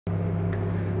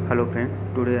Hello friend,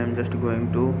 today I am just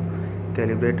going to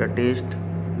calibrate or test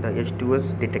the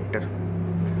H2S detector.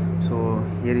 So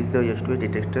here is the H2S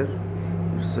detector.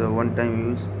 It's a one time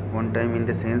use, one time in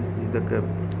the sense is the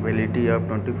validity of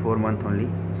 24 month only.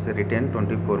 It's written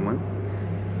 24 month.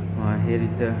 Here is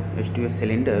the H2S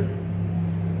cylinder.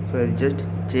 So I'll just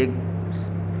check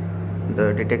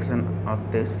the detection of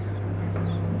this.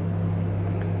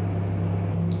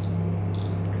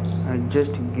 I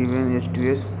just given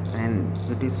H2S and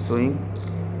it is showing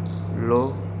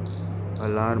low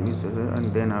alarm is and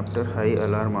then after high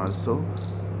alarm also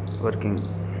working.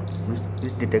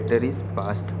 This detector is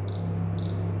passed.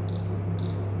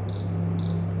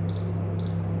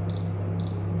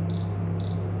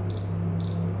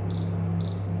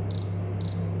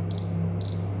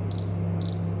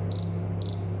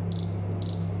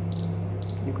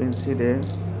 You can see there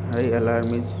high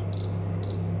alarm is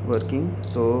working,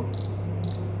 so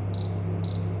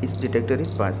its detector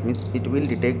is passed, means it will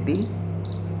detect the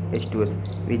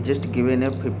H2S. We just given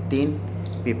a 15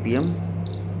 ppm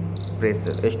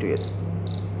pressure H2S.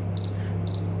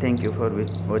 Thank you for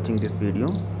watching this video.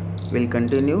 We'll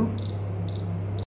continue